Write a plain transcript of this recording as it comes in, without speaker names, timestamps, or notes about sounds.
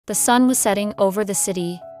The sun was setting over the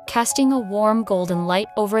city, casting a warm golden light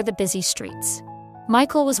over the busy streets.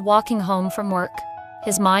 Michael was walking home from work,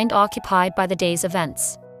 his mind occupied by the day's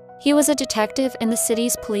events. He was a detective in the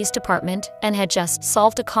city's police department and had just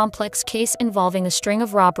solved a complex case involving a string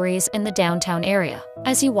of robberies in the downtown area.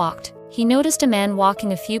 As he walked, he noticed a man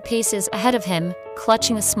walking a few paces ahead of him,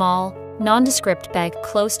 clutching a small, nondescript bag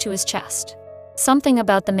close to his chest. Something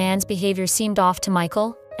about the man's behavior seemed off to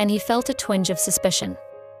Michael, and he felt a twinge of suspicion.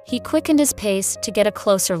 He quickened his pace to get a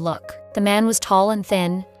closer look. The man was tall and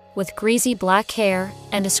thin, with greasy black hair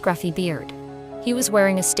and a scruffy beard. He was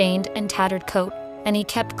wearing a stained and tattered coat, and he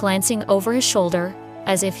kept glancing over his shoulder,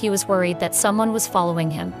 as if he was worried that someone was following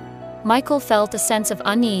him. Michael felt a sense of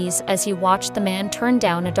unease as he watched the man turn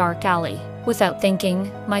down a dark alley. Without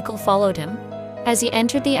thinking, Michael followed him. As he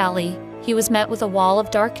entered the alley, he was met with a wall of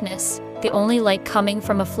darkness, the only light coming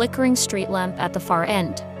from a flickering street lamp at the far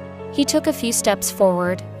end. He took a few steps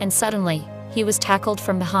forward, and suddenly, he was tackled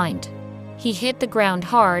from behind. He hit the ground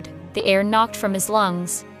hard, the air knocked from his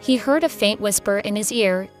lungs. He heard a faint whisper in his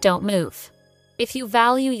ear, "Don't move. If you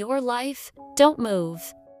value your life, don't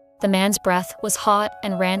move." The man's breath was hot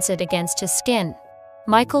and rancid against his skin.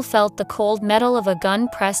 Michael felt the cold metal of a gun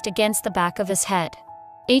pressed against the back of his head.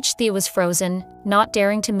 HT was frozen, not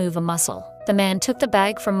daring to move a muscle. The man took the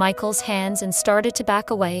bag from Michael's hands and started to back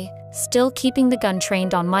away, still keeping the gun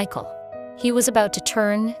trained on Michael. He was about to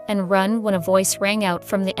turn and run when a voice rang out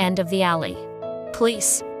from the end of the alley.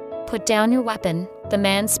 "Police, put down your weapon." The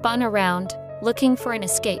man spun around, looking for an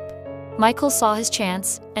escape. Michael saw his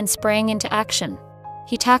chance and sprang into action.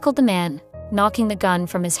 He tackled the man, knocking the gun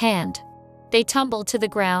from his hand. They tumbled to the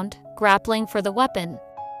ground, grappling for the weapon.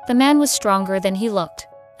 The man was stronger than he looked,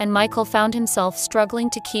 and Michael found himself struggling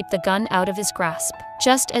to keep the gun out of his grasp.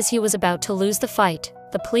 Just as he was about to lose the fight,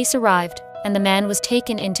 the police arrived, and the man was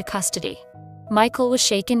taken into custody. Michael was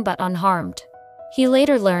shaken but unharmed. He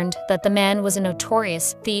later learned that the man was a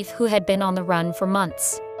notorious thief who had been on the run for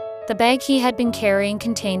months. The bag he had been carrying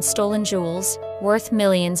contained stolen jewels, worth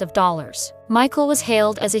millions of dollars. Michael was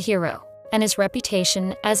hailed as a hero, and his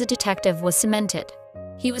reputation as a detective was cemented.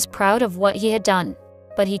 He was proud of what he had done,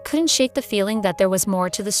 but he couldn't shake the feeling that there was more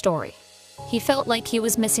to the story. He felt like he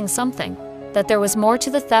was missing something, that there was more to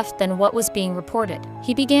the theft than what was being reported.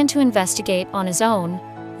 He began to investigate on his own,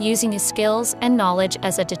 using his skills and knowledge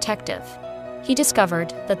as a detective. He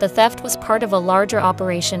discovered that the theft was part of a larger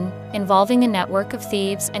operation involving a network of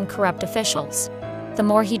thieves and corrupt officials. The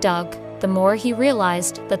more he dug, the more he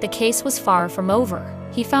realized that the case was far from over.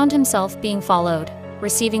 He found himself being followed,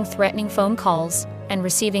 receiving threatening phone calls, and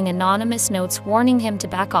receiving anonymous notes warning him to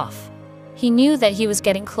back off. He knew that he was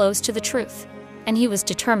getting close to the truth, and he was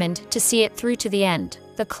determined to see it through to the end.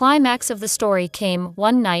 The climax of the story came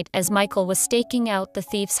one night as Michael was staking out the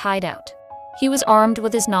thief's hideout. He was armed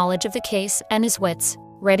with his knowledge of the case and his wits,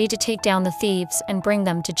 ready to take down the thieves and bring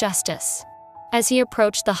them to justice. As he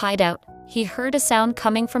approached the hideout, he heard a sound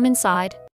coming from inside,